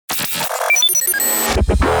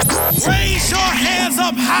Raise your hands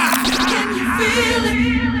up high. Can you feel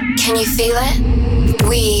it? Can you feel it?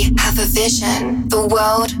 We have a vision, the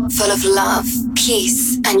world full of love,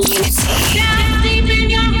 peace, and unity.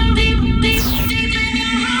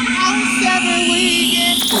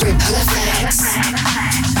 Ripple effects.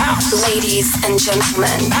 Ladies and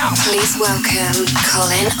gentlemen, please welcome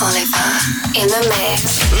Colin Oliver in the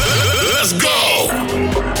mix. Let's go!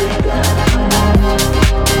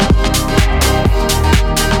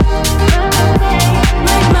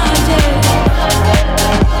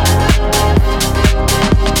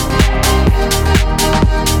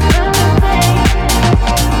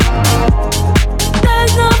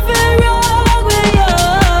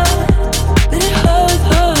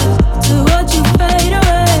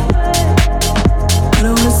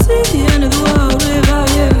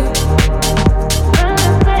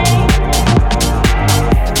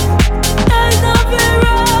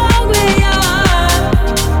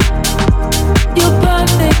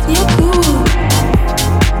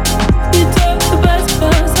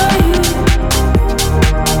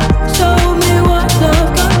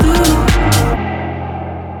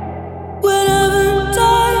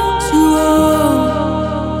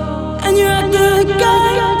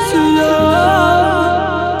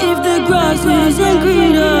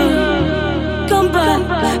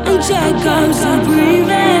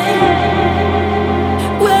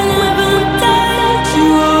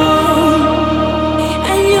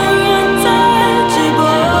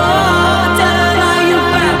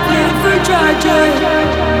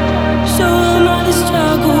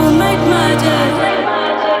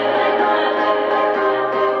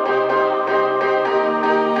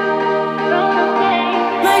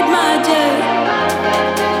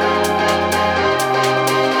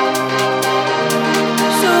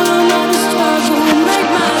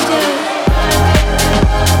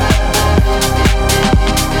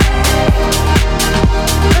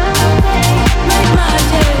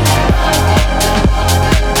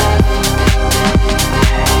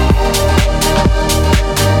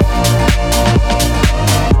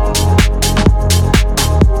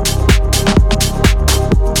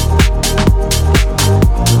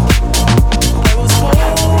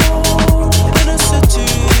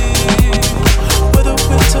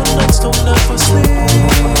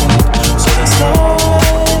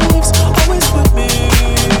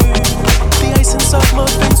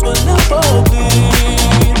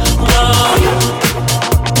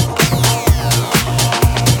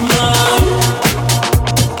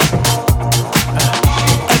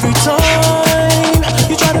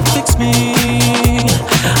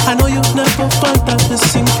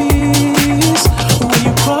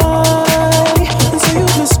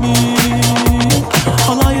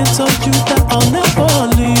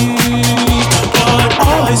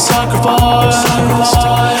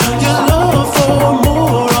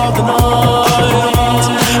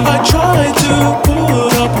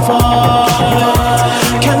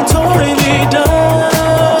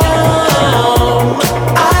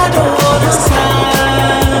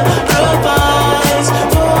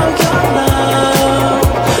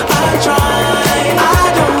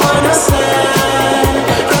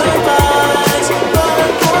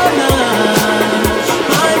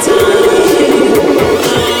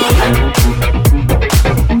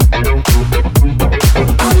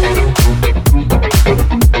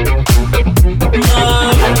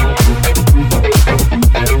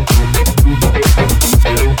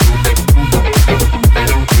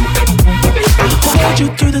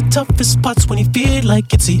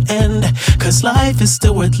 Life is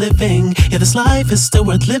still worth living. Yeah, this life is still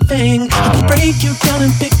worth living. I can break you down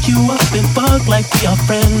and pick you up and fuck like we are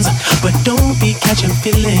friends. But don't be catching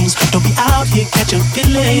feelings. Don't be out here catching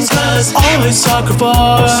feelings. Cause I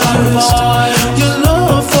sacrificed your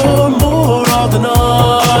love for more of the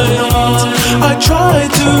night. I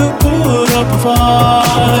tried to put up a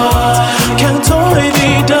fight. Can't tie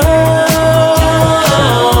me down.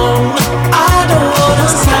 I don't wanna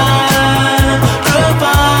sacrifice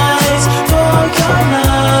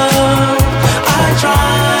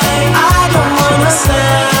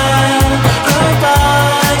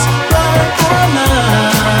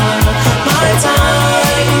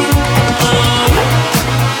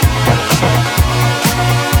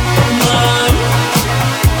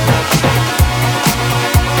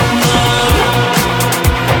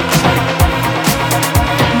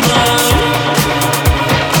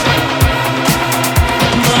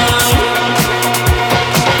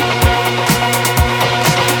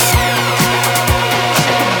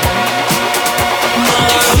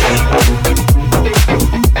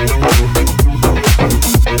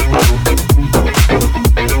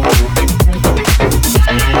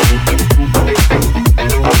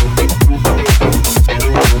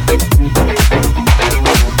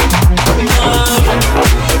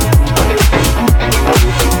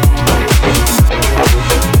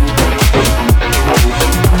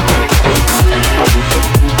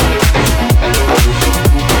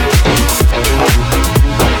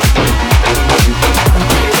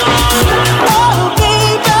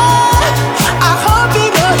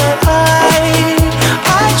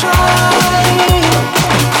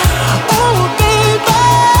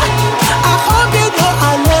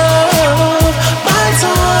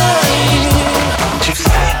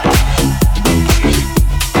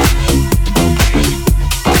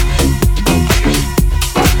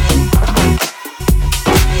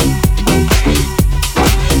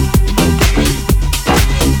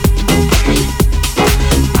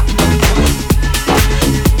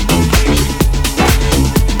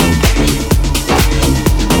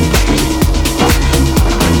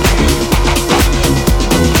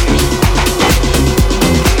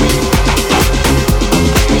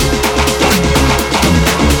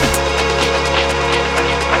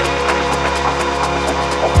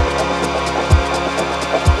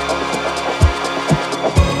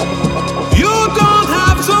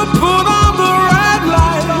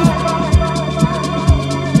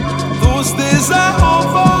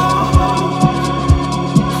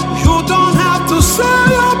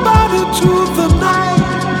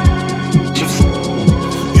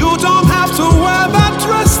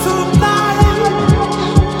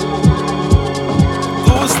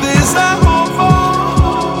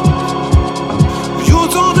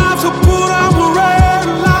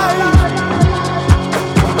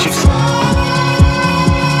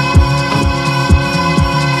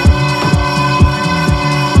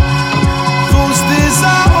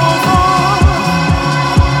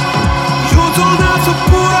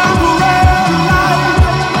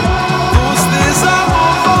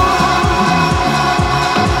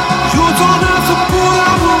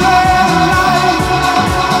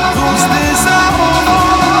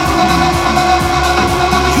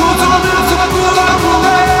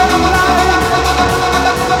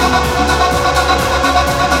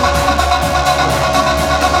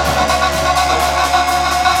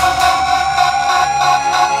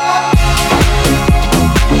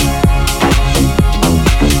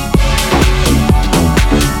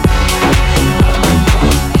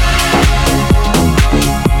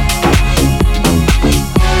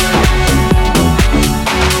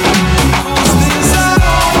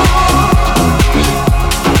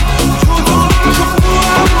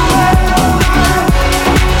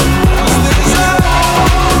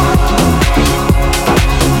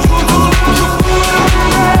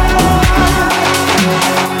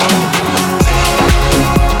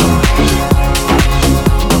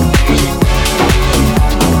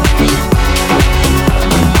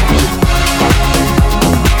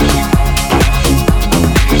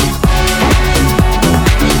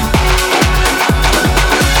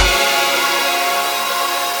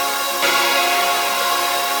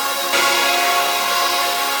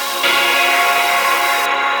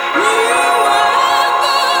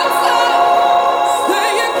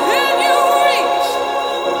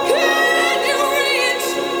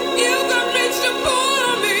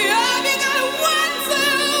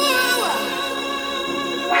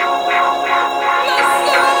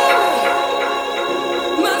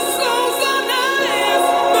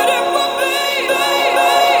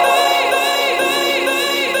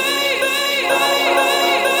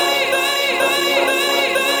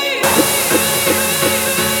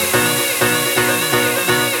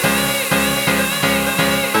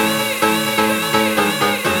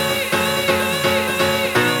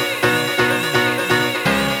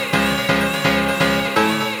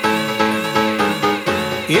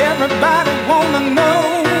Everybody wanna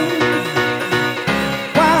know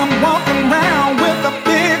why I'm walking around with a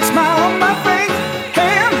big smile on my face.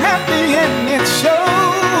 Hey, I'm happy and it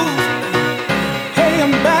shows. Hey,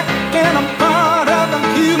 I'm back and I'm part of the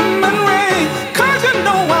human race. 'Cause you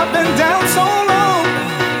know I've been down so long.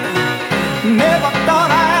 Never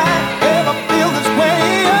thought I'd ever feel this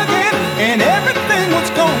way again. And everything was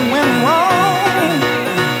going wrong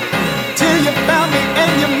till you found me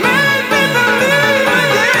and you made me believe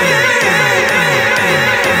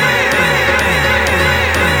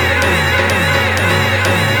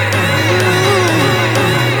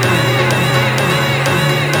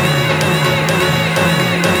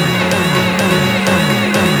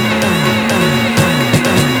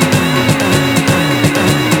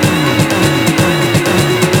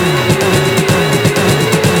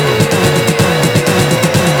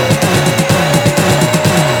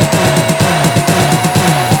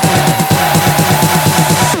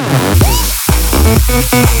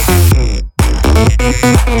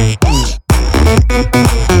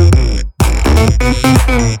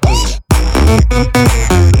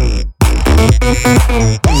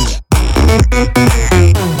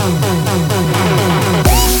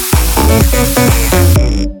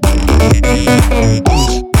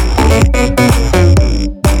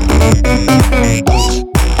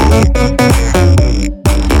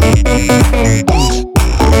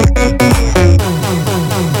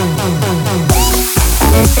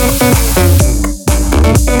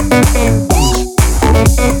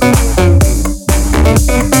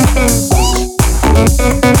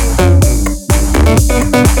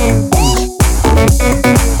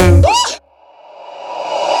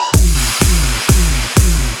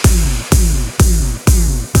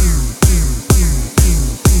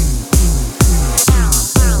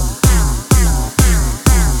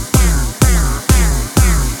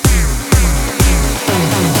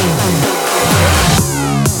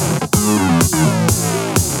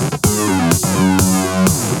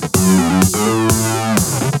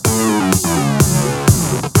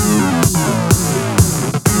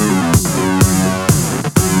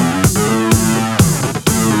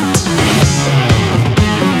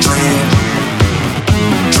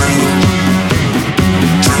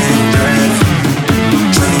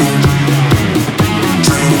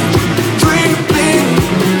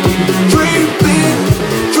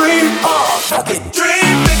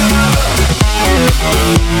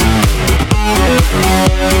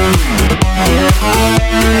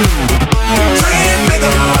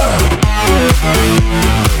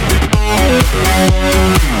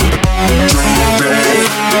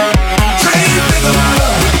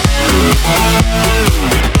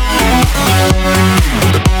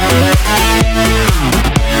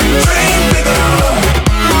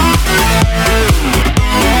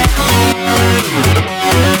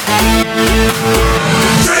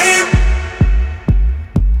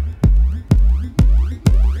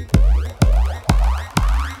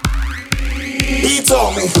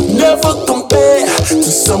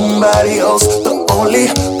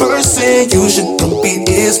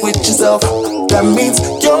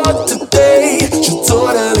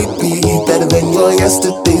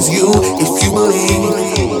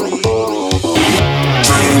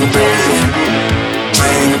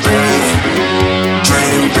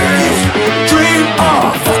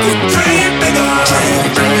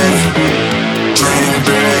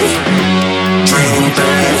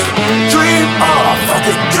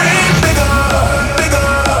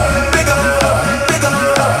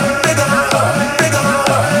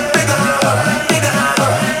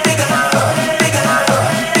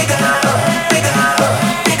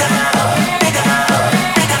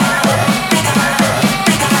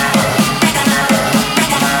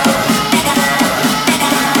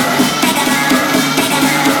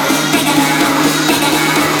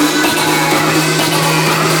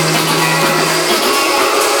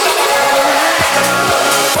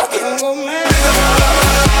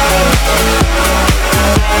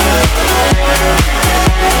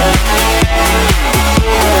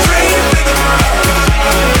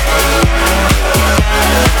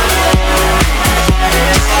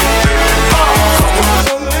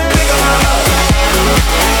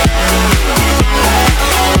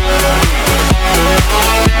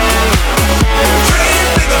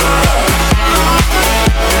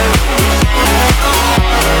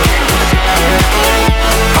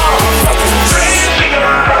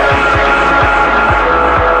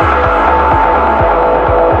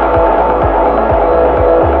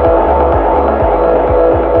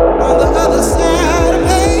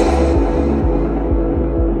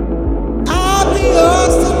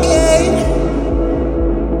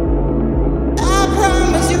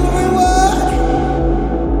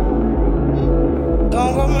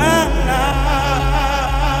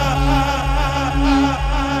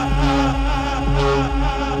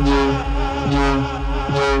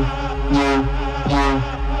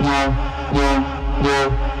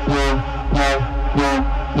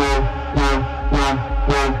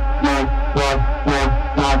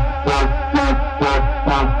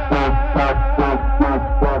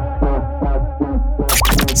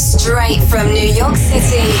Straight from New York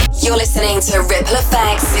City, you're listening to Ripple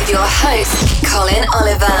Effects with your host, Colin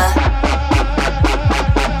Oliver.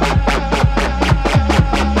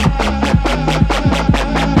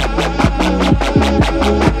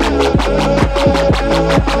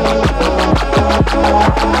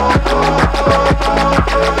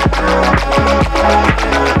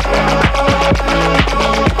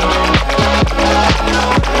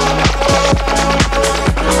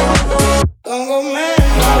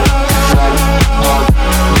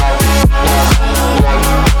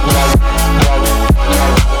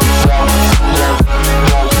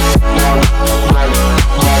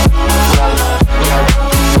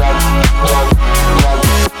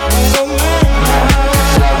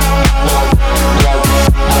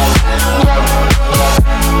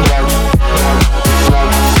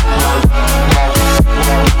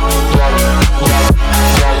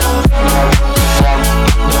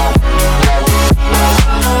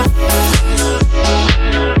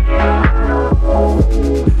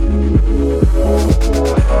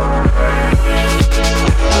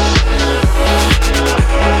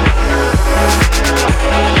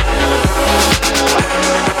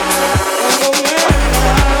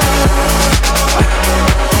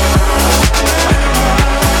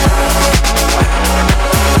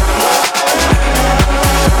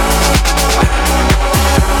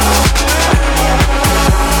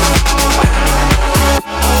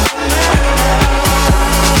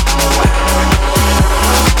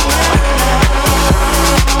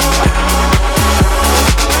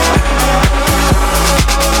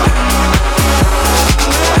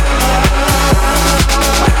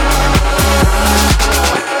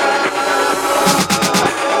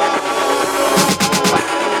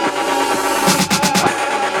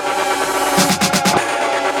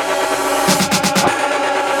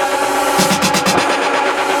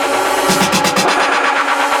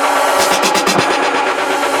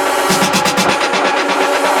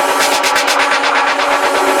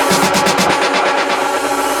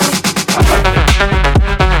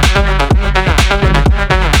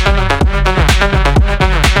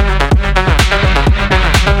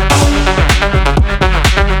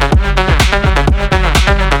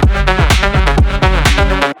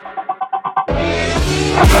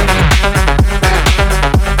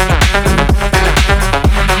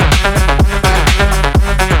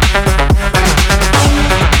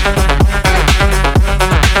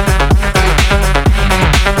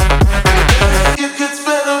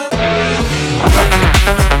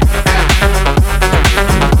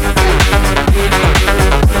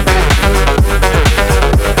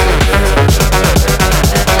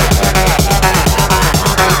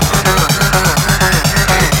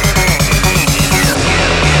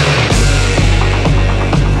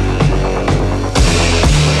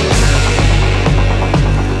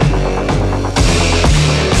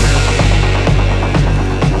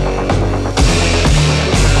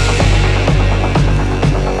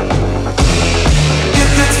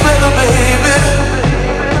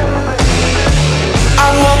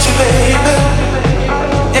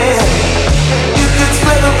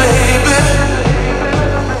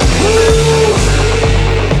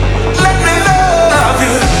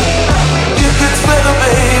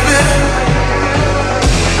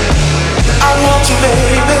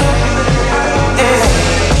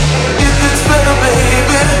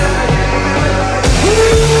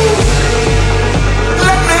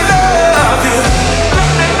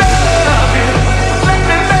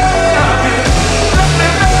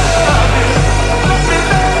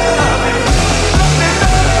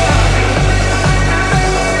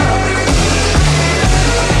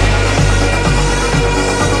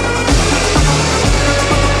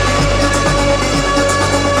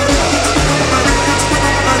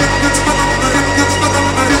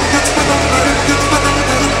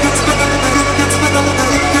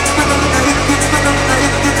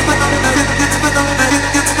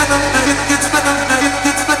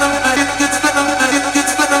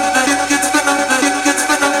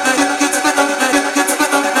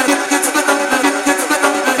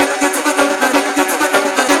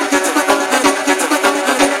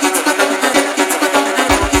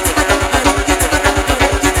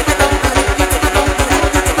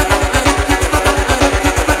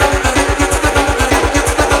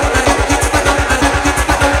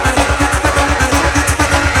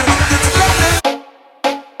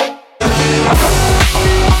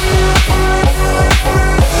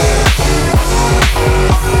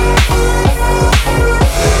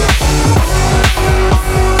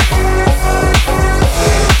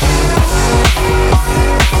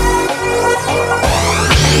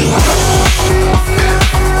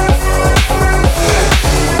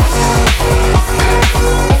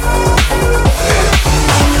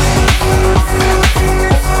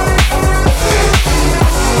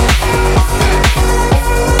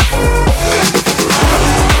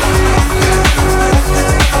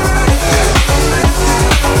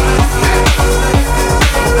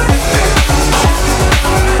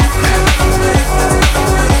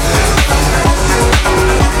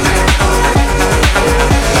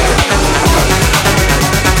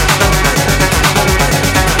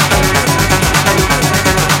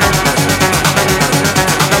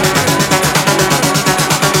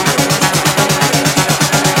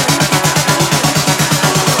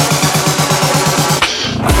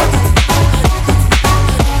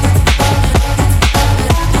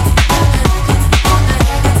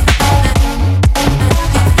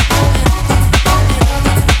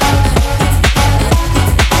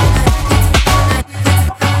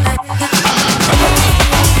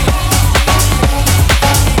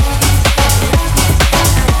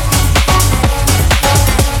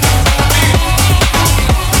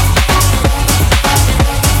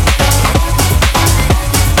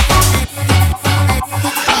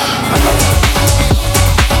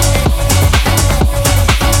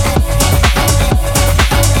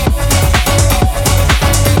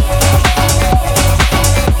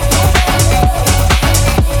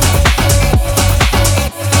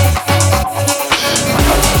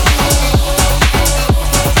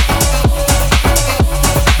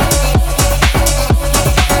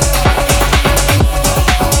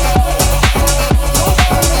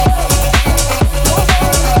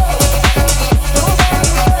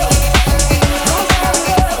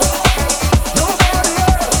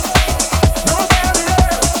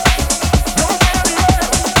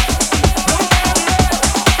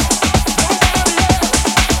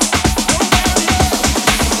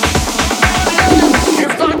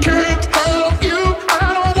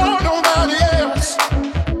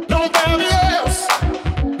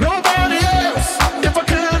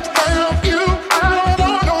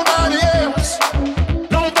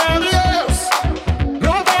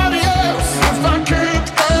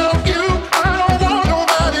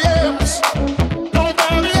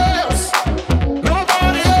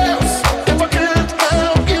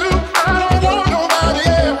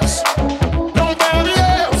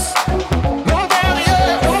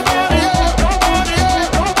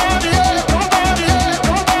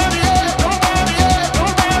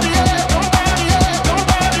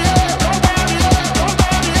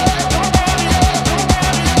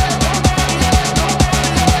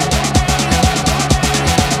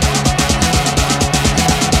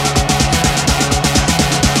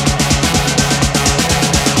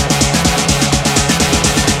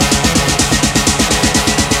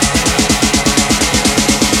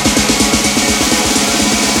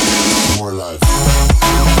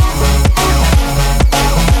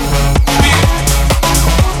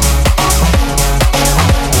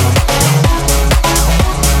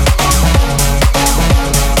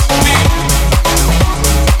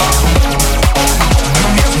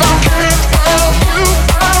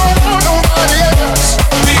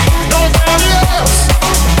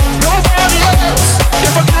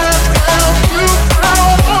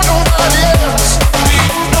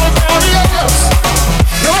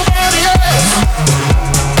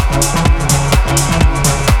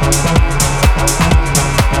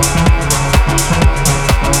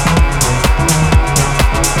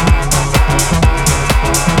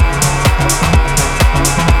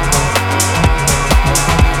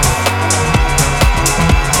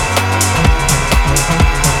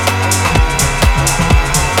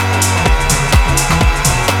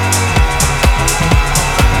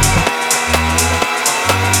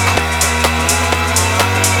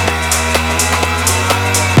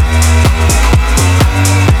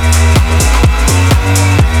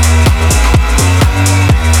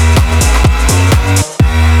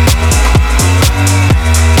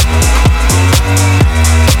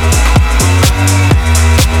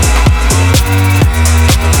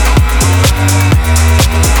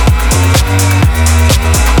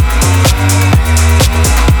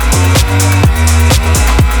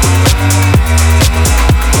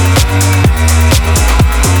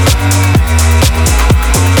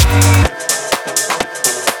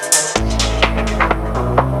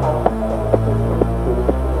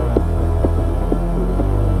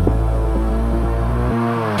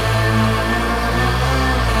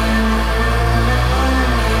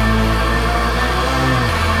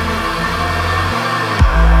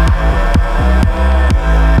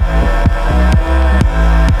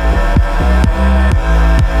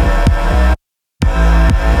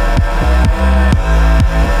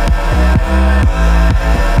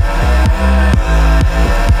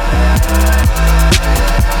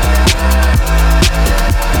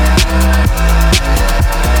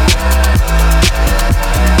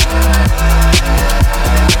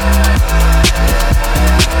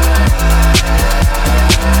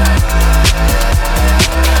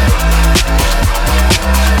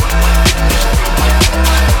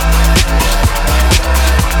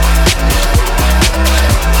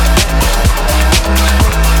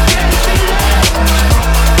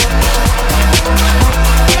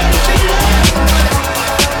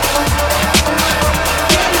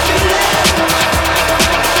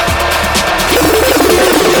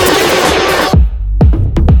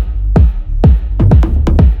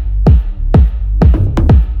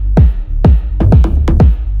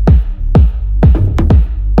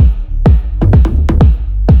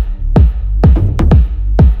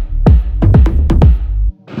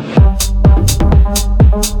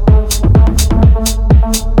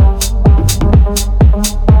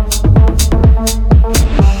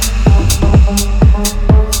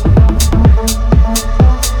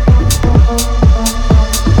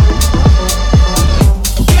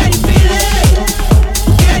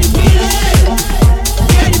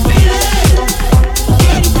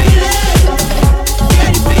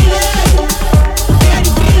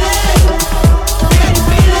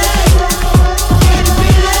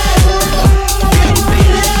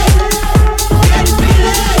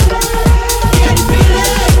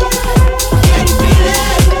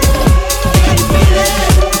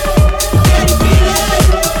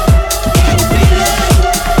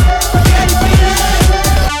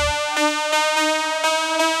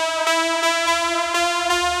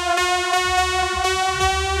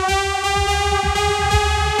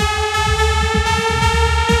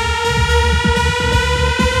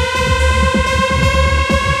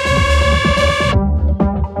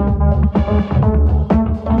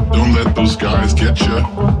 get you.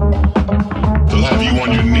 They'll have you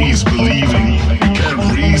on your knees believing you can't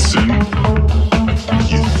reason.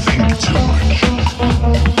 You think too much.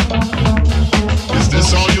 Is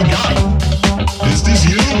this all you got? Is this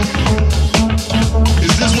you?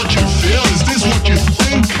 Is this what you feel? Is this what you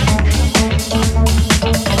think?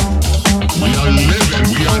 We are living,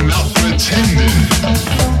 we are not pretending.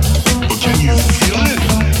 But can you feel it?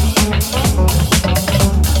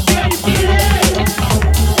 Can you feel it?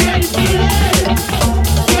 Can you feel it?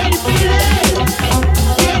 Can you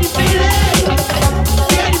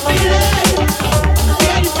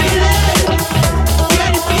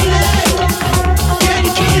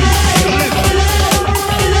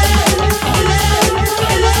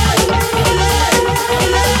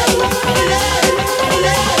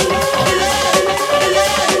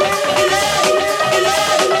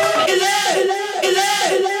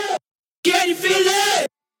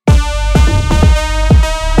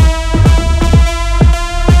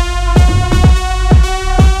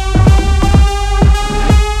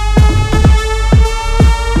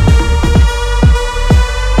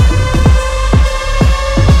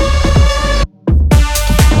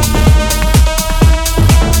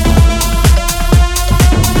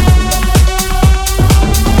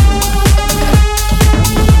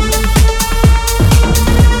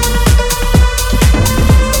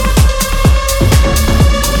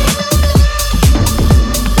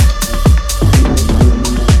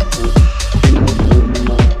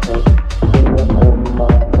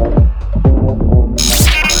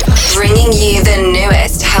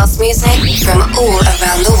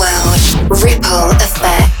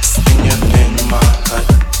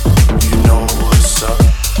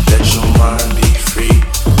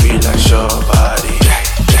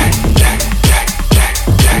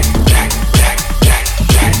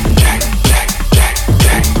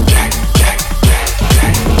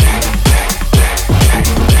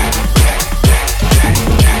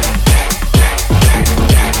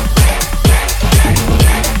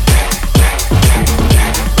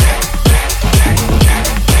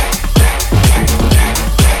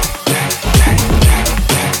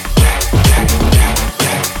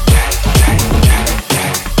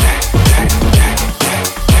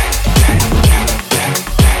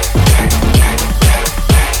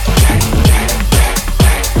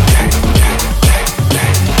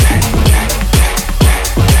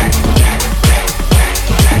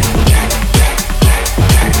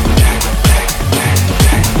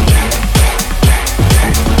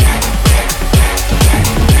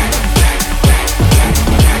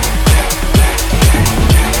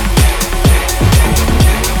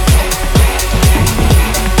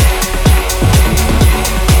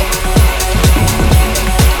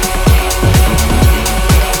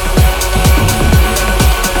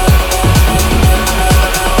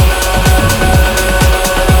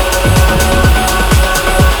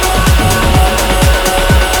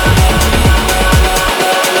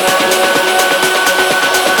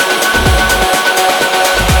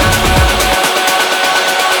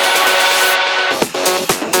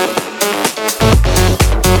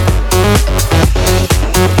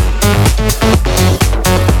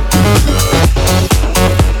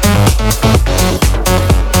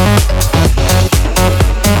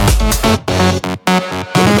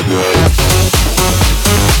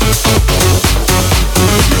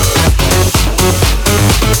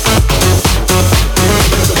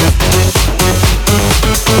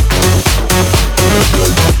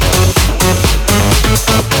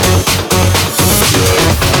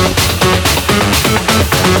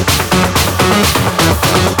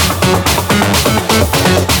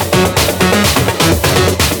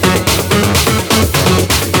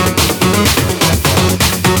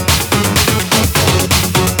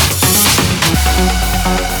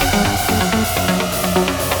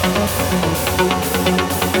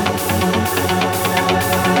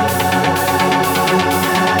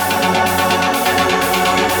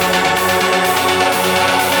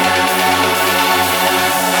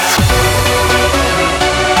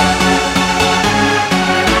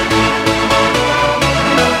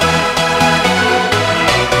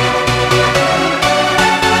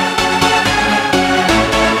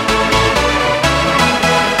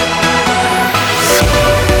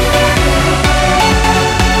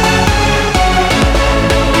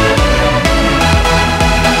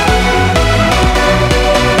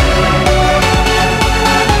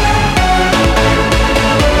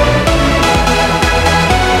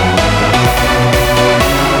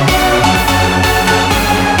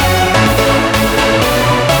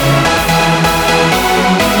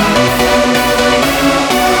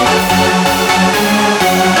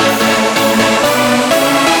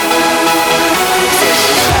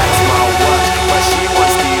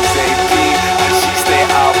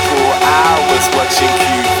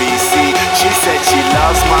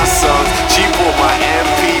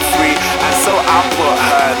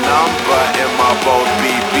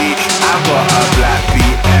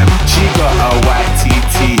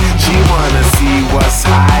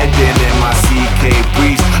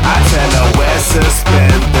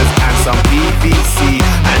suspenders and some PVC,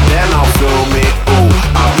 and then I'll film it all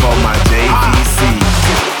up on my JVC.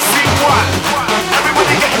 Scene one,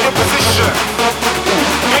 everybody get in your position.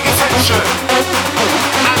 Pay attention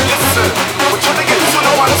and listen. We're trying to get this all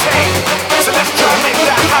in one take, so let's try and make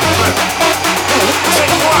that happen.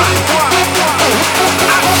 Take one,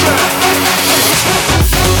 action.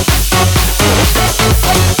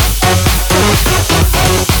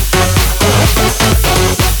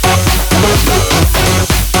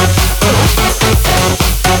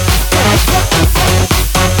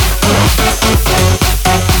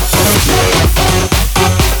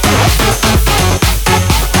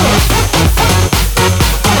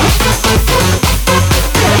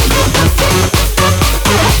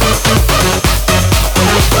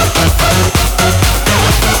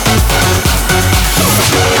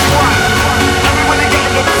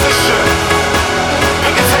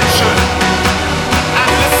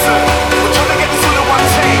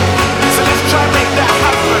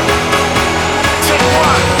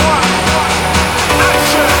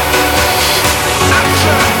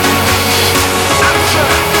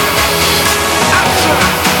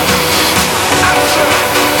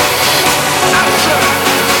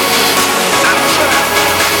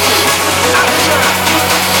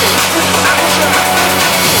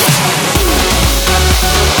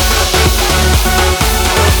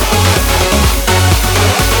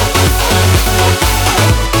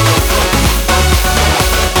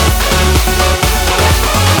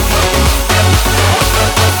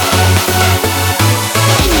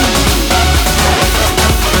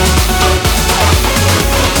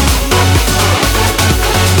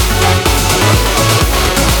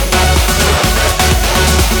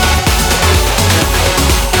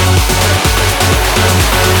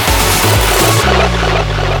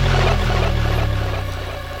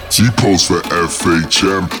 She posts for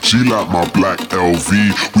FHM, she like my black LV.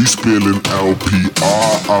 We spilling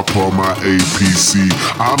LPR up on my APC.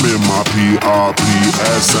 I'm in my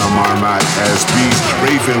PRPS and my night SBs,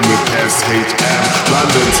 raving with SHM,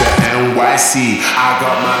 London to NYC. I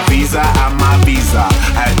got my visa and my visa,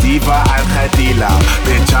 her diva and her dealer.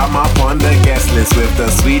 Bitch, I'm up on the guest list with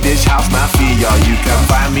the Swedish house mafia. You can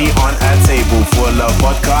find me on a table full of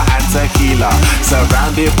vodka and tequila,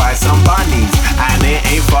 surrounded by some bunnies, and it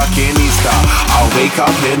ain't fucking Easter. I'll wake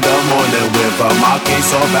up in the morning with a mild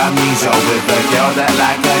case of amnesia, with a girl that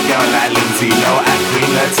like a girl like Lindsay Lohan and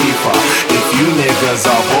Queen Latifah. If you niggas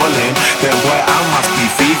are ballin', then boy I must be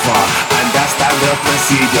FIFA, and that's standard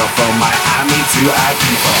procedure from Miami to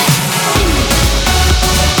Ibiza.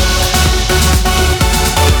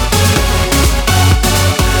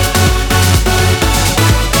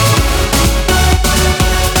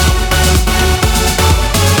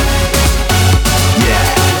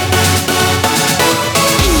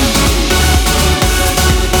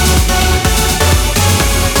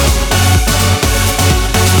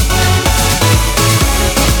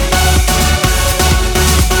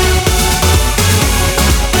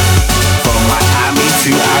 To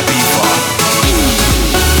Ibiza.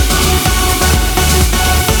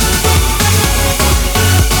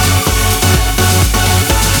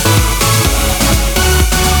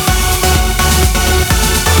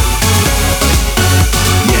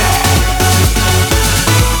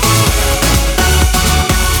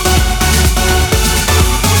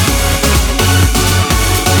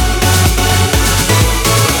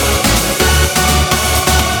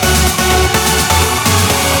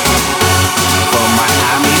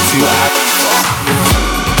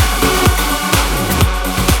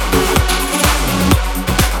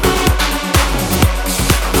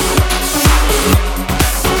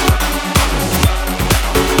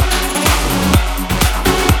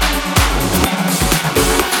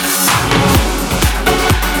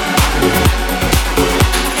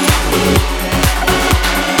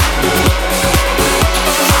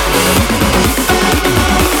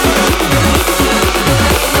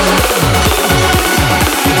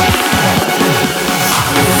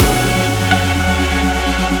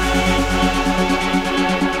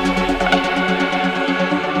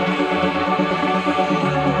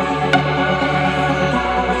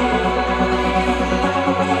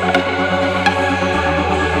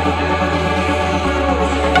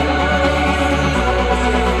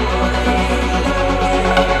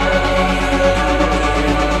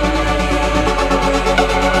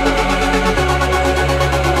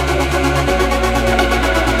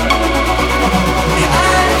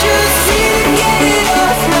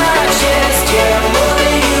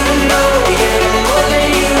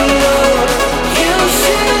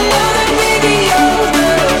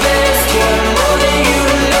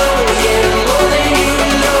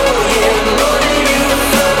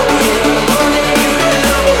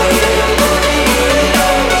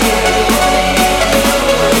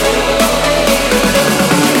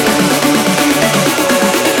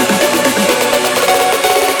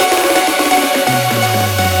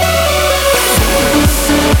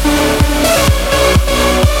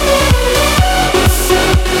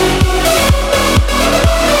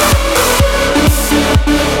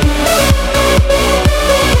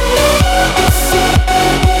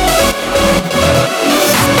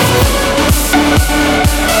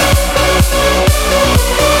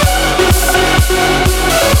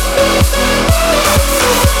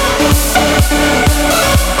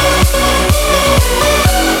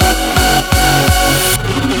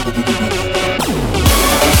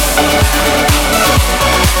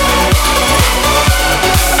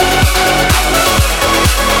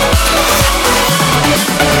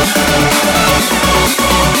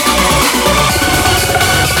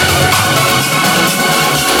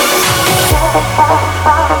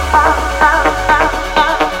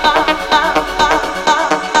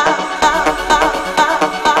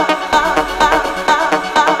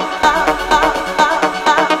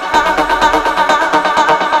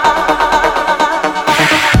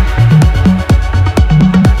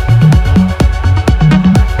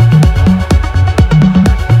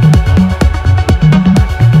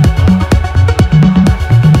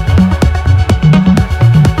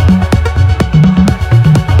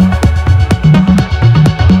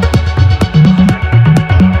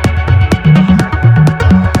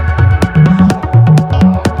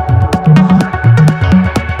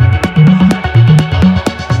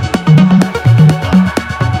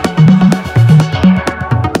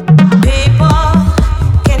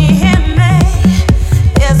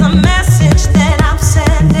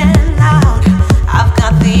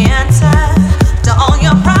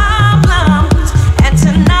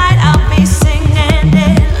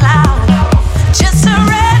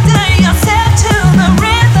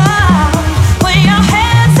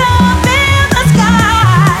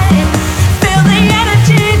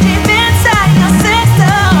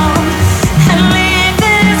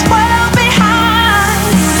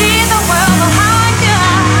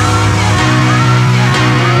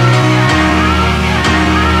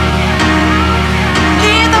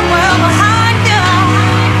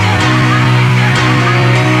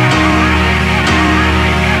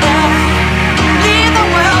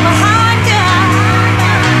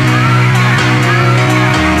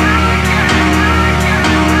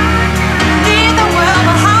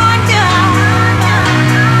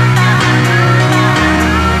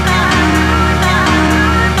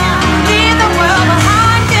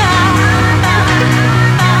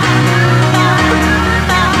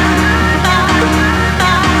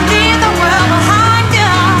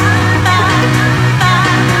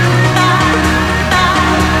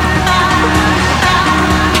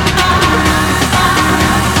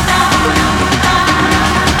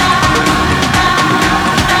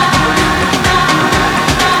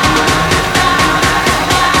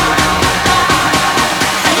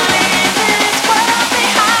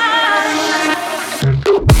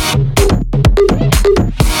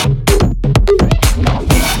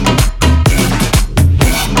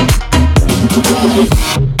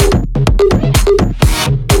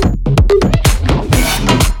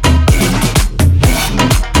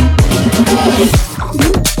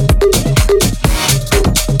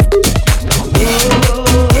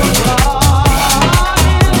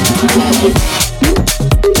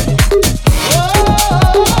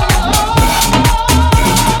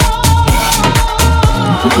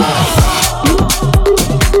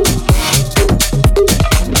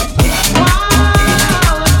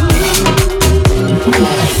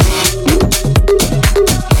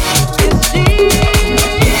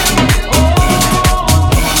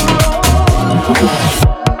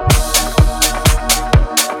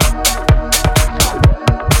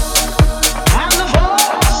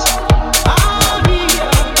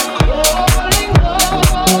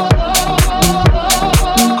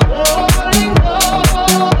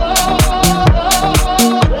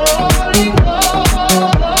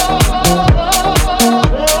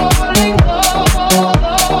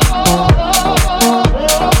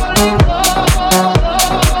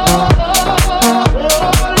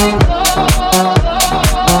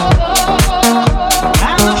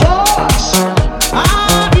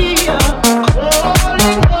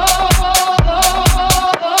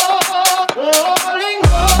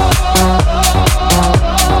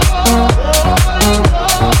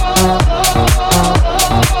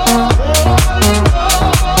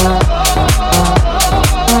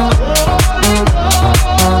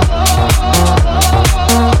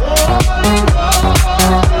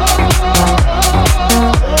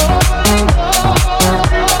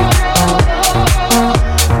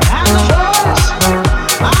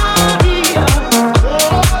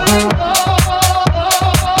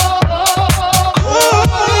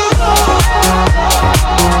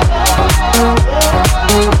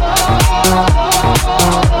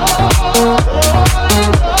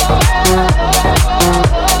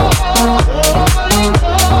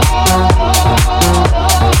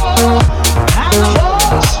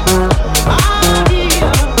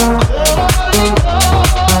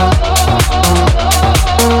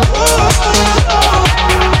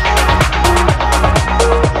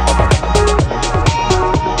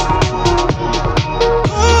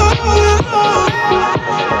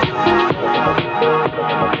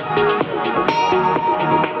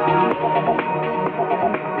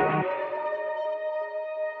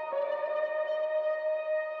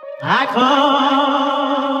 I come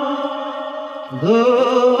the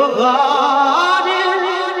garden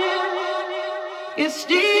is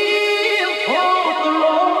still for the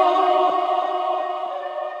Lord.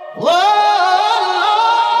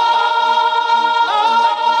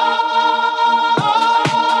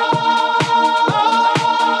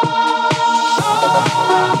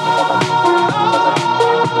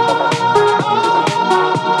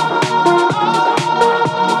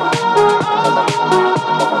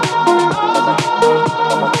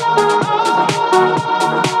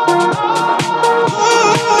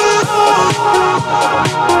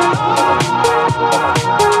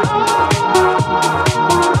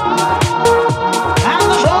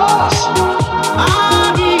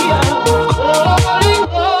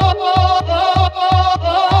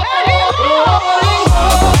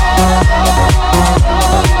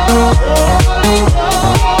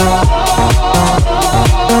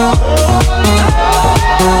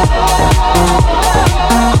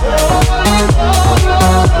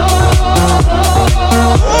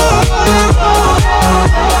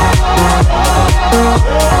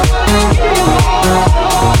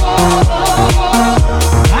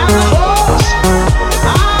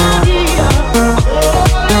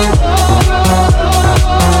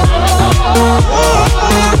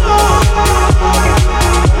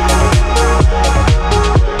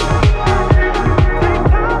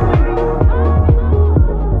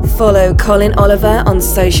 Follow Colin Oliver on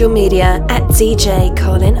social media at DJ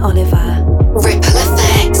Colin Oliver. Ripple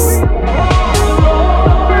Effects.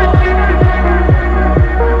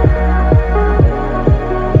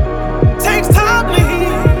 Takes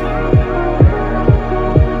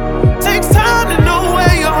time to know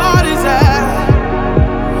where your heart is at.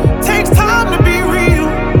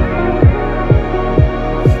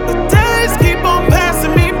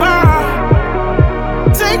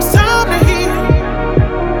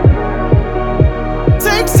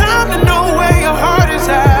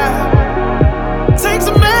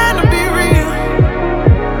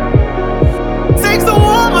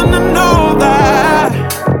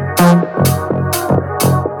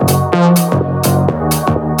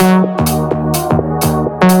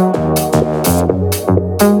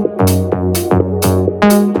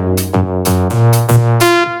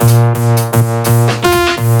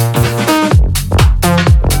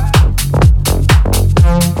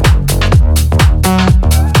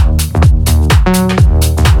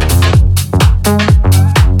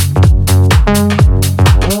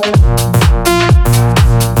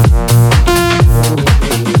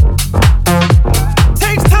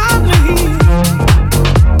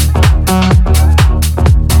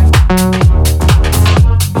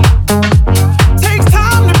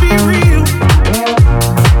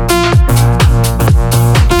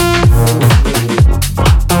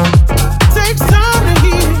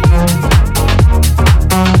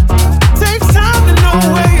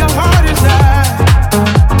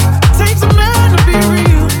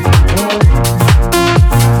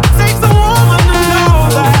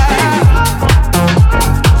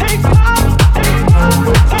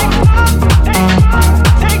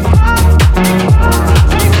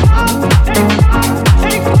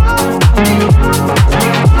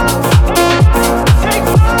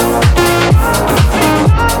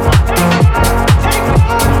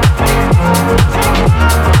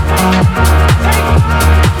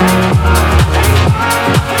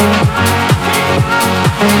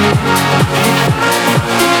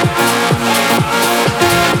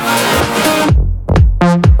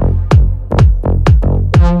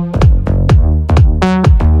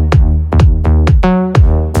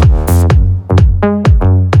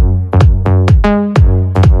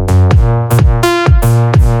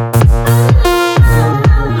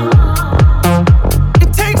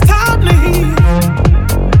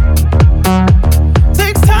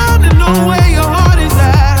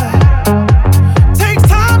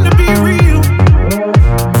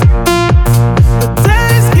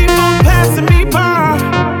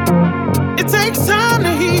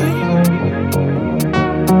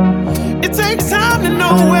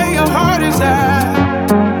 your heart is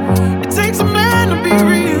at. It takes a man to be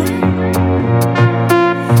real.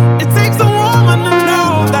 It takes a woman to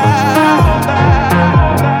know that.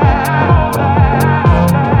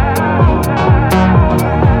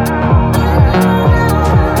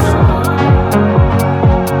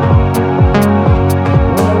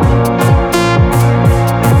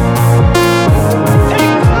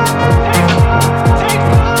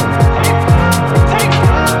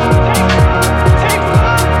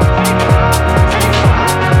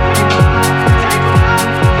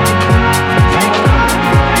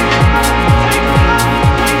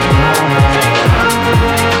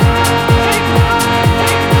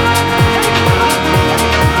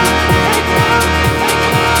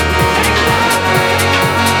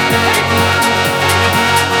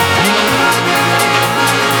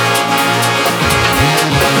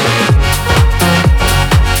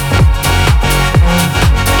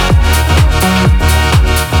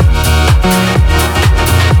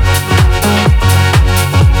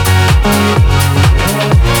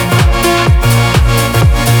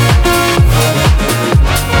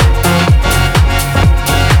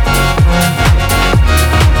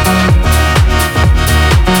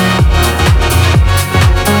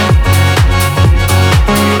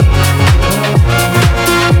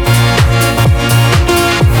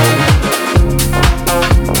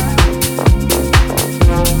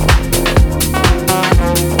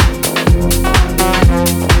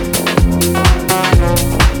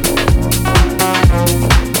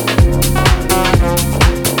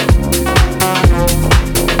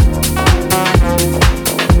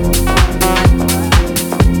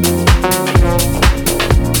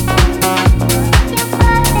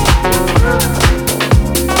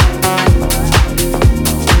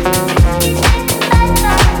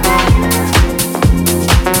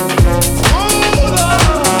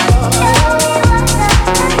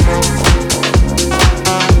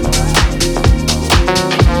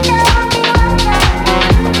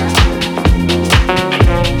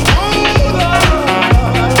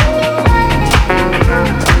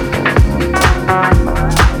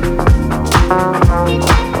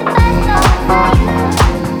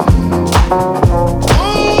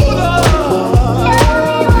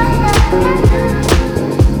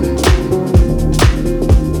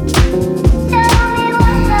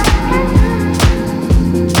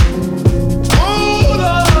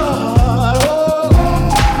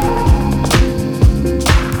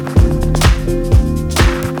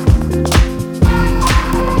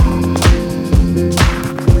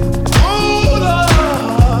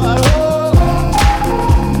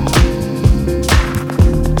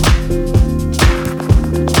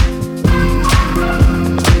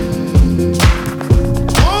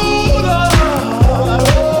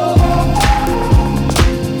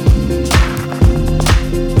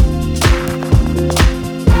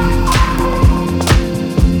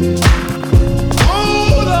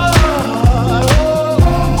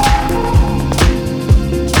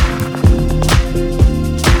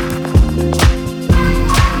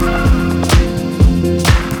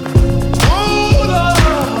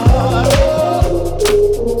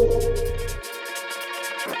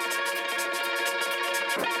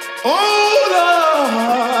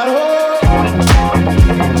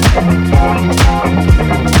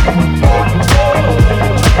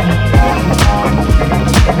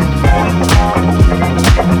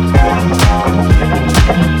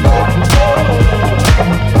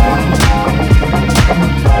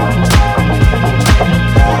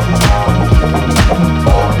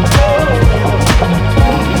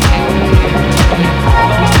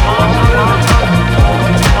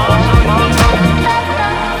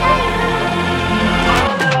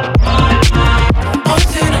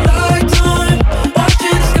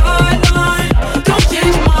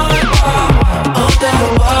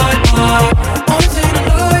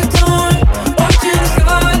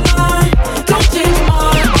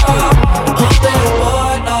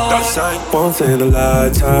 Once in a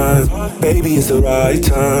lifetime, baby, it's the right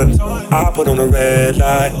time. I put on a red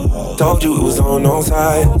light, told you it was on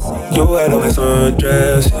side. You had always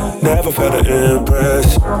undressed, never felt to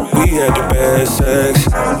impress. We had the best sex,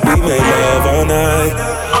 we made love all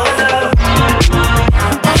night.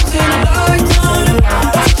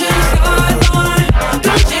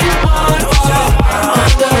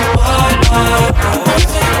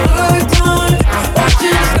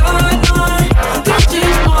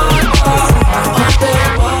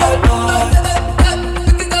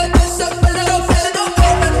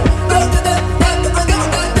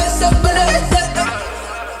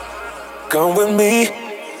 Come with me,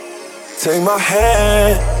 take my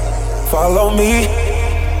hand, follow me,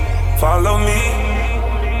 follow me.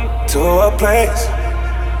 to a place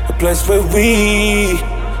where we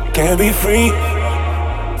can be free.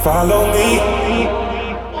 Follow me.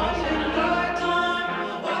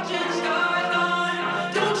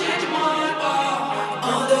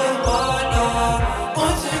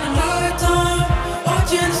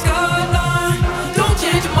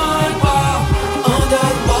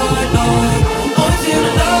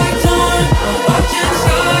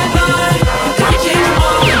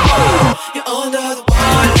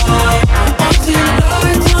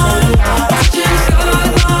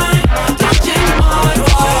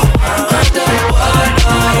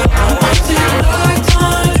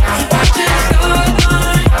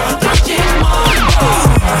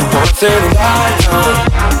 In the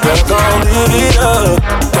lifetime, girl, gon' live it up.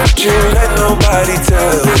 Don't you let nobody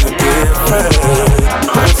tell you different.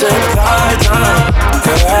 Once in a lifetime,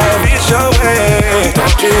 girl, have it your way.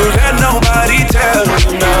 Don't you let nobody tell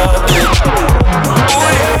you nothing. Oh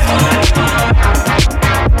yeah.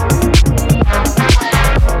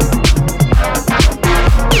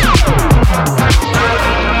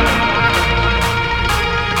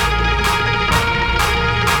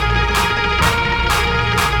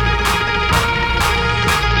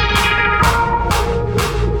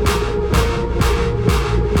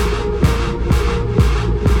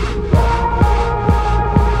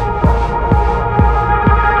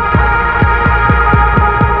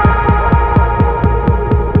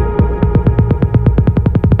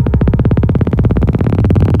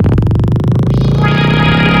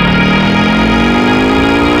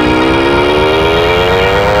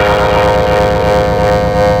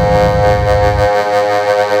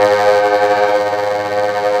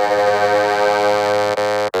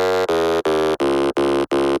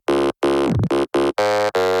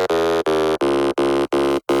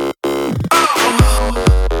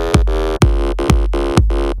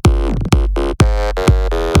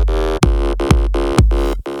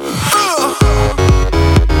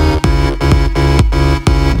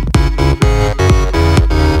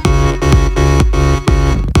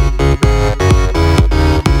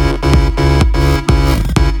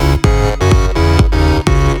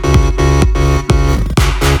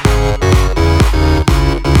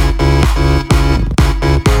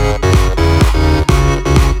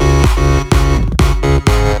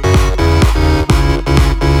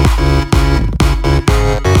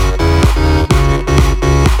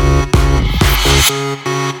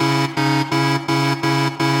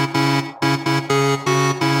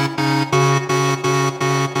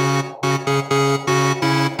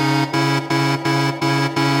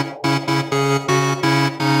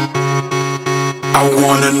 I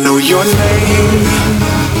wanna know your name.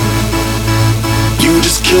 You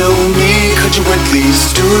just kill me, could you at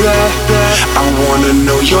least do that? I wanna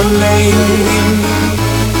know your name.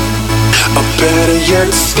 Or better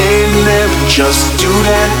yet, stay there and just do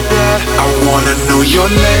that. I wanna know your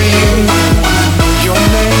name. Your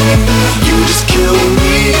name. You just kill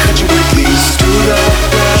me, could you at least do that?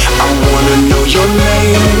 I wanna know your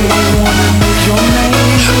name. I wanna know your name.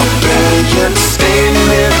 Or better yet, stay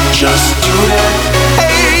there and just do that.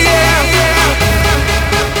 Hey, yeah.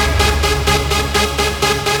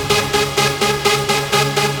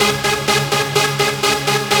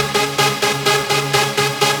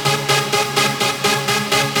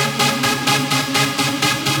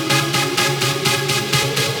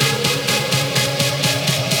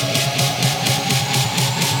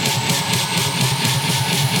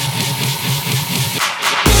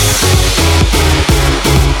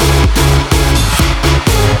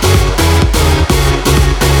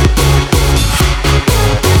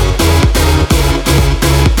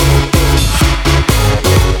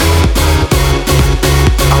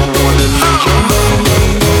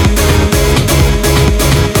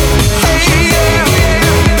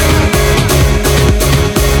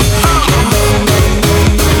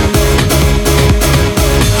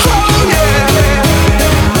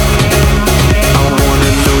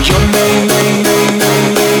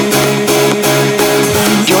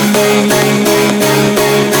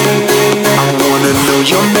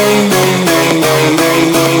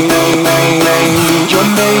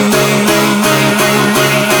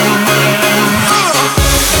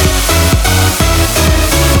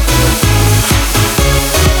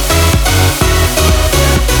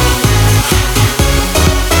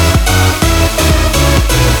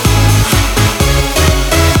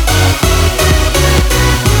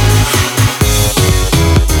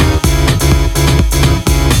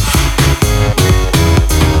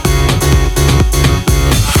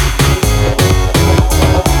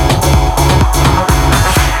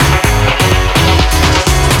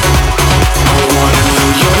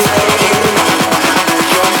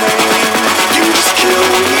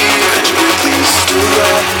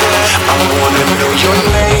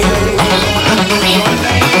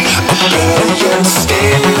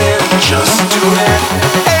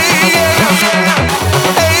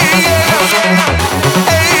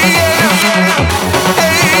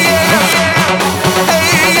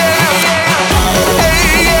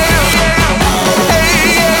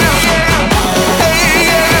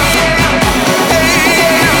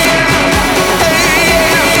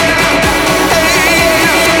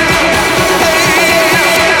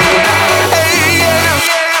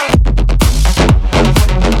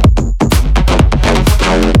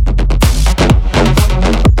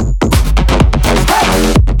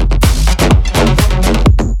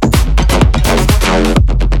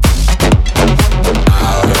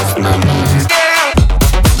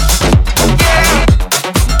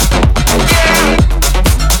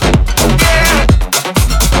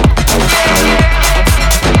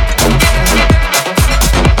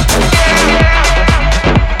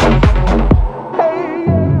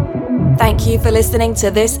 listening to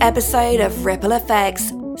this episode of Ripple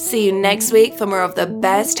Effects. See you next week for more of the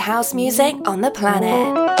best house music on the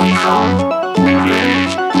planet.